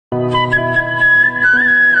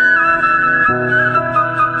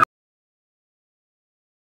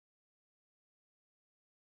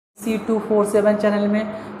PC247 channel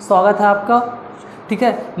में स्वागत है आपका। ठीक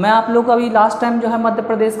है, मैं आप लोग को अभी लास्ट टाइम जो है मध्य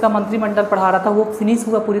प्रदेश का मंत्रिमंडल पढ़ा रहा था, वो फिनिश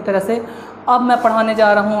हुआ पूरी तरह से। अब मैं पढ़ाने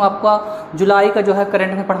जा रहा हूँ आपका जुलाई का जो है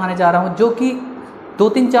करंट में पढ़ाने जा रहा हूँ, जो कि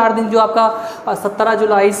 2-3-4 दिन जो आपका 17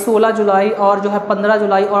 जुलाई, 16 जुलाई और जो है 15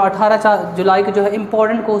 जुलाई और 18 जुलाई के जो है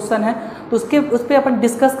इम्पोर्टेंट क्वेश्चन है, तो उस पर अपन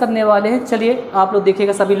डिस्कस करने वाले हैं। चलिए आप लोग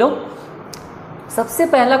देखिएगा सभी लोग। सबसे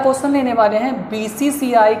पहला क्वेश्चन लेने वाले हैं,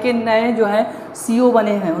 बीसीसीआई के नए जो है सीईओ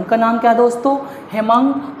बने हैं, उनका नाम क्या है दोस्तों?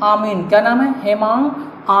 हेमांग आमीन। क्या नाम है? हेमांग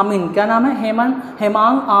आमीन। क्या नाम है?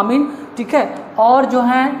 हेमांग आमीन। ठीक है, और जो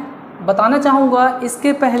है बताना चाहूँगा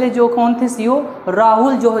इसके पहले जो कौन थे सीईओ?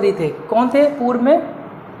 राहुल जौहरी थे। कौन थे? पूर्व में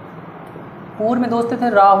दोस्त थे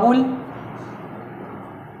राहुल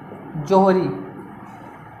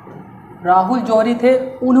जौहरी थे।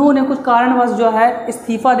 उन्होंने कुछ कारणवश जो है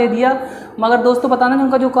इस्तीफा दे दिया, मगर दोस्तों बताना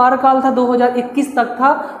उनका जो कार्यकाल था 2021 तक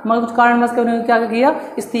था, मगर कुछ कारणवश के उन्होंने क्या किया?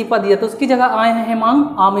 इस्तीफा दिया। तो उसकी जगह आए हैं हेमांग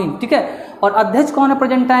आमीन। ठीक है, और अध्यक्ष कौन है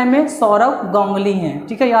प्रेजेंट टाइम में? सौरव गांगुली हैं।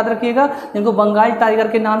 ठीक है, याद रखिएगा, जिनको बंगाल टाइगर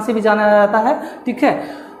के नाम से भी जाना जाता है। ठीक है,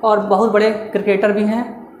 और बहुत बड़े क्रिकेटर भी हैं,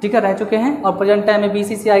 ठीक है, रह चुके हैं, और प्रेजेंट टाइम में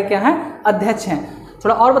बीसीसीआई क्या हैं? अध्यक्ष हैं।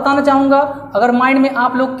 थोड़ा और बताना चाहूँगा, अगर माइंड में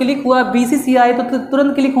आप लोग क्लिक हुआ बीसीसीआई तो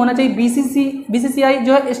तुरंत क्लिक होना चाहिए बीसीसीआई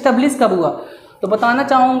जो है इस्टेब्लिश कब हुआ? तो बताना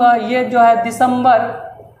चाहूँगा ये जो है दिसंबर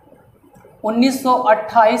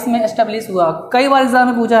 1928 में इस्टेब्लिश हुआ। कई बार एग्जाम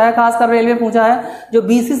में पूछा है, खासकर रेलवे में पूछा है, जो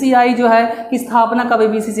बीसीसीआई जो है की स्थापना कब है?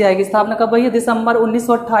 बीसीसीआई की स्थापना कब हुई है? दिसंबर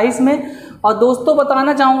 1928 में। और दोस्तों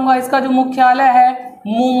बताना चाहूँगा इसका जो मुख्यालय है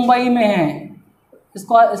मुंबई में है।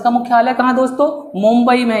 इसका मुख्यालय कहाँ दोस्तों?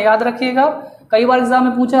 मुंबई में। याद रखिएगा, कई बार एग्जाम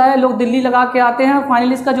में पूछा है, लोग दिल्ली लगा के आते हैं,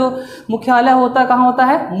 फाइनली इसका जो मुख्यालय होता है कहाँ होता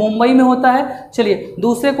है? मुंबई में होता है। चलिए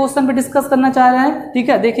दूसरे क्वेश्चन पे डिस्कस करना चाह रहे हैं। ठीक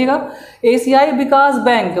है, देखिएगा, एशियाई विकास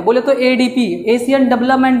बैंक, बोले तो एडीपी, एशियन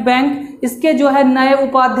डेवलपमेंट बैंक, इसके जो है नए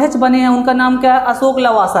उपाध्यक्ष बने हैं, उनका नाम क्या है? अशोक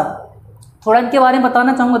लवासा। थोड़ा इनके बारे में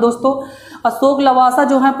बताना चाहूँगा दोस्तों। अशोक लवासा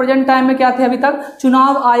जो है प्रेजेंट टाइम में क्या थे? अभी तक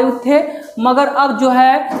चुनाव आयुक्त थे, मगर अब जो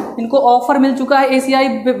है इनको ऑफर मिल चुका है एशियाई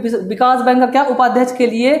विकास बैंक का क्या? उपाध्यक्ष के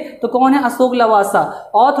लिए। तो कौन है? अशोक लवासा।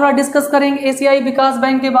 और थोड़ा डिस्कस करेंगे एशियाई विकास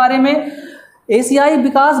बैंक के बारे में। एशियाई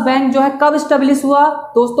विकास बैंक जो है कब स्टेब्लिश हुआ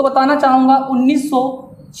दोस्तों? बताना चाहूँगा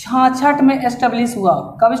 1966 में एस्टेब्लिश हुआ।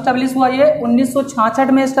 कब एस्टेब्लिश हुआ ये?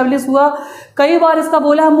 1966 में एस्टेब्लिश हुआ। कई बार इसका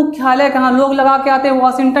बोला है मुख्यालय कहाँ, लोग लगा के आते हैं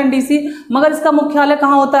वाशिंगटन डीसी, मगर इसका मुख्यालय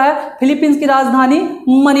कहाँ होता है? फिलीपींस की राजधानी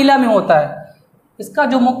मनीला में होता है। इसका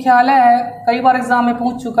जो मुख्यालय है, कई बार एग्जाम में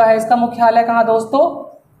पूछ चुका है, इसका मुख्यालय कहाँ दोस्तों?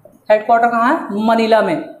 हेडक्वार्टर कहाँ है? मनीला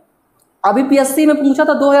में। अभी पीएससी में पूछा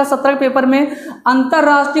था 2017 के पेपर में,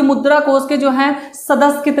 अंतरराष्ट्रीय मुद्रा कोष के जो हैं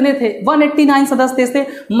सदस्य कितने थे? 189 सदस्य थे,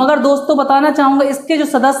 मगर दोस्तों बताना चाहूंगा इसके जो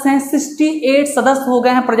सदस्य हैं 68 सदस्य हो गए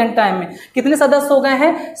हैं प्रेजेंट टाइम में। कितने सदस्य हो गए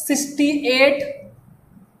हैं? 68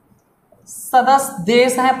 सदस्य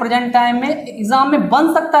देश हैं प्रेजेंट टाइम में। एग्जाम में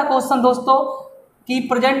बन सकता है क्वेश्चन दोस्तों कि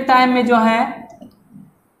प्रेजेंट टाइम में जो है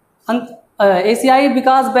एशियाई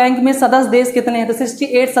विकास बैंक में सदस्य देश कितने हैं? तो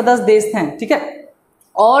 68 सदस्य देश हैं। ठीक है,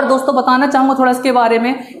 और दोस्तों बताना चाहूंगा थोड़ा इसके बारे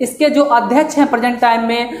में, इसके जो अध्यक्ष हैं प्रेजेंट टाइम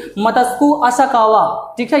में मतस्कु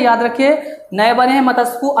असाकावा। ठीक है, याद रखिए, नए बने हैं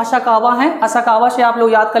मतस्कु असाकावा हैं, असाकावा से आप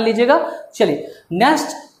लोग याद कर लीजिएगा। चलिए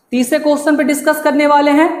नेक्स्ट तीसरे क्वेश्चन पे डिस्कस करने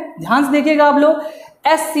वाले हैं, ध्यान से देखिएगा आप लोग।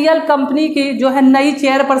 एचसीएल कंपनी की जो है नई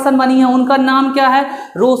चेयरपर्सन बनी है, उनका नाम क्या है?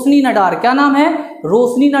 रोशनी नडार। क्या नाम है?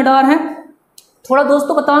 रोशनी नडार है। थोड़ा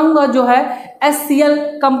दोस्तों बताऊंगा जो है एचसीएल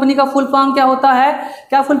कंपनी का फुल फॉर्म क्या होता है?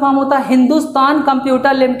 क्या फुल फॉर्म होता है? Hindustan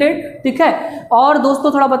computer limited. ठीक है, और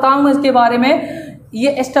दोस्तों थोड़ा बताऊंगा इसके बारे में,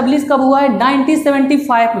 ये एस्टेब्लिश कब हुआ है?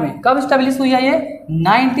 1975 में। कब एस्टेब्लिश हुई है ये?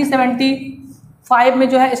 1975 में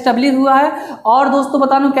जो है एस्टेब्लिश हुआ है। और दोस्तों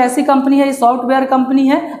बता दूं कैसी कंपनी है? ये सॉफ्टवेयर कंपनी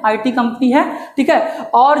है, आईटी कंपनी है। ठीक है,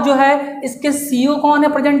 और जो है इसके सीईओ कौन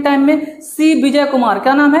है प्रेजेंट टाइम में? सी विजय कुमार।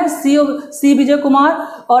 क्या नाम है? सीईओ सी विजय कुमार।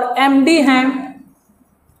 और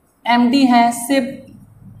एमडी हैं शिव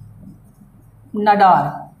नडार।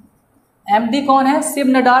 एमडी कौन है? शिव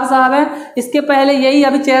नडार साहब हैं। इसके पहले यही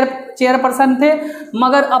अभी चेयरपर्सन थे,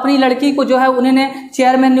 मगर अपनी लड़की को जो है उन्होंने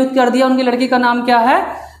चेयरमैन नियुक्त कर दिया। उनकी लड़की का नाम क्या है?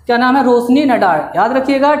 क्या नाम है? रोशनी नडार। याद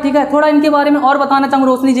रखिएगा। ठीक है, थोड़ा इनके बारे में और बताना चाहूँगा,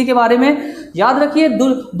 रोशनी जी के बारे में। याद रखिए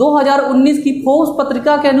 2019 की फोर्ब्स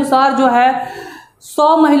पत्रिका के अनुसार जो है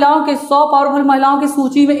 100 पावरफुल महिलाओं की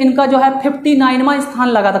सूची में इनका जो है 59वां स्थान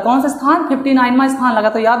लगा था। कौन सा स्थान? 59वां स्थान लगा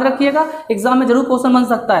था। याद रखिएगा, एग्जाम में जरूर क्वेश्चन बन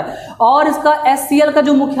सकता है। और इसका एचसीएल का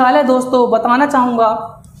जो मुख्यालय दोस्तों बताना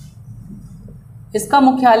चाहूंगा, इसका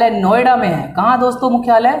मुख्यालय नोएडा में है। कहाँ दोस्तों?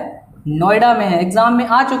 मुख्यालय नोएडा में है। एग्जाम में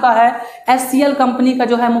आ चुका है, एचसीएल कंपनी का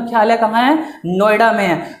जो है मुख्यालय कहाँ है? नोएडा में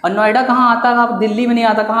है। और नोएडा कहाँ आता है? आप दिल्ली में नहीं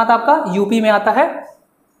आता, कहाँ आता आपका? यूपी में आता है।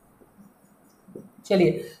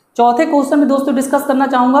 चलिए चौथे क्वेश्चन में दोस्तों डिस्कस करना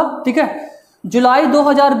चाहूंगा, ठीक है। जुलाई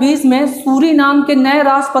 2020 में सूरीनाम के नए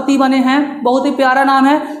राष्ट्रपति बने हैं, बहुत ही प्यारा नाम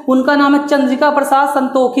है, उनका नाम है चंद्रिका प्रसाद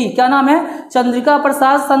संतोखी। क्या नाम है? चंद्रिका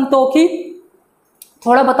प्रसाद संतोखी।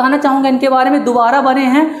 थोड़ा बताना चाहूंगा इनके बारे में, दोबारा बने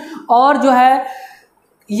हैं। और जो है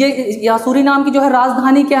ये सूरीनाम की जो है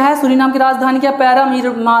राजधानी क्या है? सूरीनाम की राजधानी क्या?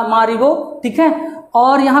 पैरामारिबो, ठीक है।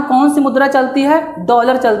 और यहाँ कौन सी मुद्रा चलती है?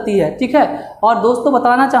 डॉलर चलती है, ठीक है। और दोस्तों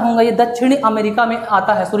बताना चाहूंगा ये दक्षिणी अमेरिका में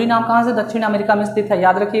आता है। सूरीनाम कहाँ से? दक्षिणी अमेरिका में स्थित है,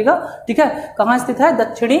 याद रखिएगा, ठीक है। कहाँ स्थित है?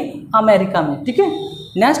 दक्षिणी अमेरिका में, ठीक है।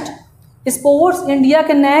 नेक्स्ट, स्पोर्ट्स इंडिया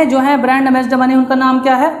के नए जो है ब्रांड एम्बेसडर बने, उनका नाम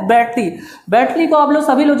क्या है? बैटली। बैटली को आप लोग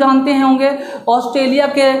सभी लोग जानते हैं होंगे, ऑस्ट्रेलिया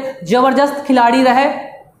के जबरदस्त खिलाड़ी रहे।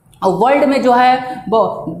 वर्ल्ड में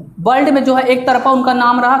जो है एक तरफा उनका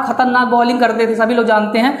नाम रहा, खतरनाक बॉलिंग करते थे, सभी लोग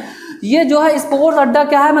जानते हैं। ये जो है स्पोर्ट्स अड्डा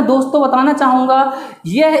क्या है, मैं दोस्तों बताना चाहूंगा,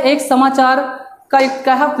 यह एक समाचार का एक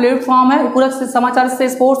क्या है प्लेटफॉर्म है। पूरा समाचार से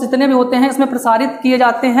स्पोर्ट्स जितने भी होते हैं इसमें प्रसारित किए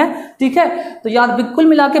जाते हैं, ठीक है। तो याद बिल्कुल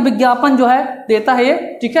मिला के विज्ञापन जो है देता है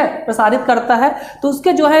ये, ठीक है, प्रसारित करता है। तो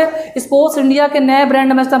उसके जो है स्पोर्ट्स इंडिया के नए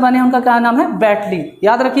ब्रांड एम्बेसडर बने हैं, उनका क्या नाम है? बैटली।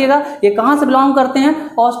 याद रखिएगा, ये कहाँ से बिलोंग करते हैं?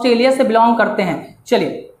 ऑस्ट्रेलिया से बिलोंग करते हैं।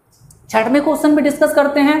 चलिए छठवें क्वेश्चन पे डिस्कस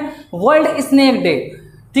करते हैं, वर्ल्ड स्नेक डे,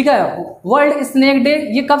 ठीक है। वर्ल्ड स्नेक डे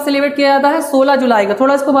ये कब सेलिब्रेट किया जाता है? 16 जुलाई का।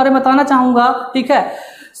 थोड़ा इसके बारे में बताना चाहूंगा, ठीक है।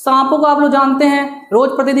 सांपों को आप लोग जानते हैं रोज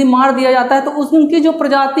प्रतिदिन मार दिया जाता है, तो उनकी जो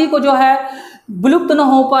प्रजाति को जो है विलुप्त न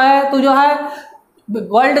हो पाए, तो जो है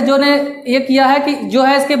वर्ल्ड जो ने ये किया है कि जो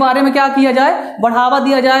है इसके बारे में क्या किया जाए, बढ़ावा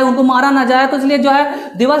दिया जाए, उनको मारा ना जाए। तो इसलिए जो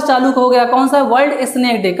है दिवस चालू हो गया, कौन सा? World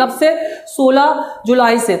snake day. कब से? 16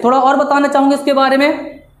 जुलाई से। थोड़ा और बताना चाहूंगा इसके बारे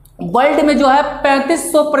में, वर्ल्ड में जो है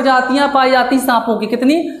 3500 प्रजातियां पाई जाती सांपों की।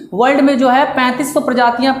 कितनी? वर्ल्ड में जो है 3500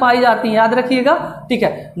 प्रजातियां पाई जाती हैं, याद रखिएगा, ठीक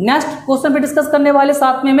है। नेक्स्ट क्वेश्चन पे डिस्कस करने वाले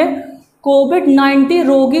 7वें में, कोविड-19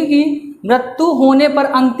 रोगी की मृत्यु होने पर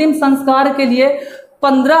अंतिम संस्कार के लिए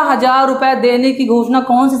 15,000 रुपए देने की घोषणा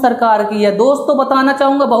कौन सी सरकार की है? दोस्तों बताना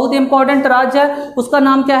चाहूंगा, बहुत ही इंपॉर्टेंट राज्य है, उसका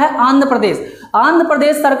नाम क्या है? आंध्र प्रदेश। आंध्र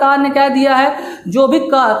प्रदेश सरकार ने क्या दिया है, जो भी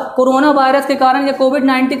कोरोना वायरस के कारण या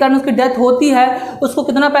कोविड-19 के कारण उसकी डेथ होती है, उसको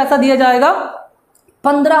कितना पैसा दिया जाएगा?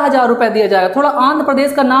 15,000 रुपए दिया जाएगा। थोड़ा आंध्र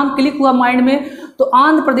प्रदेश का नाम क्लिक हुआ माइंड में, तो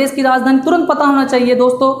आंध्र प्रदेश की राजधानी तुरंत पता होना चाहिए।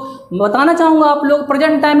 दोस्तों बताना चाहूंगा आप लोग,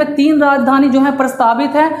 प्रेजेंट टाइम में 3 राजधानी जो है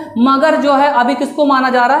प्रस्तावित है, मगर जो है अभी किसको माना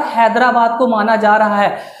जा रहा है? हैदराबाद को माना जा रहा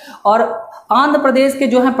है। और आंध्र प्रदेश के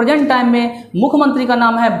जो है प्रेजेंट टाइम में मुख्यमंत्री का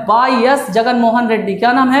नाम है वाई.एस. जगन मोहन रेड्डी।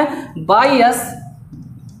 क्या नाम है? वाई.एस.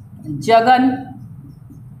 जगन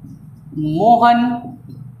मोहन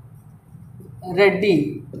रेड्डी,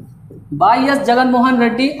 वाई.एस. जगन मोहन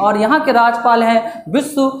रेड्डी। और यहाँ के राज्यपाल हैं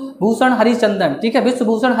विश्वभूषण हरिचंदन, ठीक है,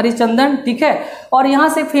 विश्वभूषण हरिचंदन, ठीक है। और यहाँ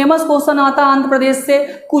से फेमस क्वेश्चन आता है आंध्र प्रदेश से,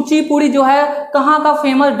 कुचिपुड़ी जो है कहाँ का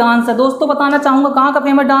फेमस डांस है? दोस्तों बताना चाहूंगा कहाँ का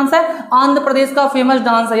फेमस डांस है? आंध्र प्रदेश का फेमस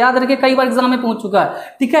डांस है, याद रखिए, कई बार एग्जाम में पूछ चुका है,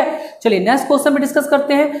 ठीक है। चलिए नेक्स्ट क्वेश्चन पे डिस्कस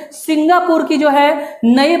करते हैं। सिंगापुर की जो है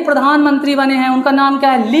नए प्रधानमंत्री बने हैं, उनका नाम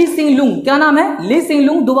क्या है? ली सिंग लुंग। क्या नाम है? ली सिंग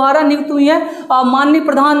लुंग दोबारा नियुक्त हुई है और माननीय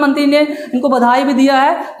प्रधानमंत्री ने इनको बधाई भी दिया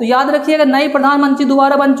है। तो याद रखिएगा, नई प्रधानमंत्री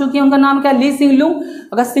दोबारा बन चुकी है, उनका नाम क्या है? ली सिंग लुंग।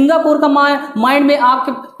 अगर सिंगापुर का माइंड में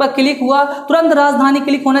आपके पर क्लिक हुआ, तुरंत राजधानी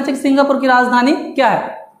क्लिक होना चाहिए, सिंगापुर की राजधानी क्या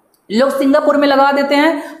है? लोग सिंगापुर में लगा देते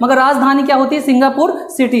हैं, मगर राजधानी क्या होती है? Singapore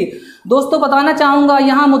city. दोस्तों बताना चाहूंगा,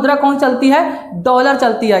 यहाँ मुद्रा कौन चलती है? डॉलर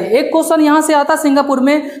चलती है। एक क्वेश्चन यहाँ से आता सिंगापुर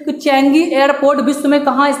में कि चेंगी एयरपोर्ट विश्व में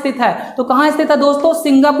कहाँ स्थित है? तो कहाँ स्थित है दोस्तों?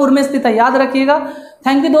 सिंगापुर में स्थित है, याद रखिएगा।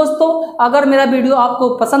 थैंक यू दोस्तों, अगर मेरा वीडियो आपको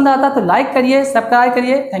पसंद आता तो लाइक करिए, सब्सक्राइब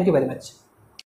करिए। Thank you very much.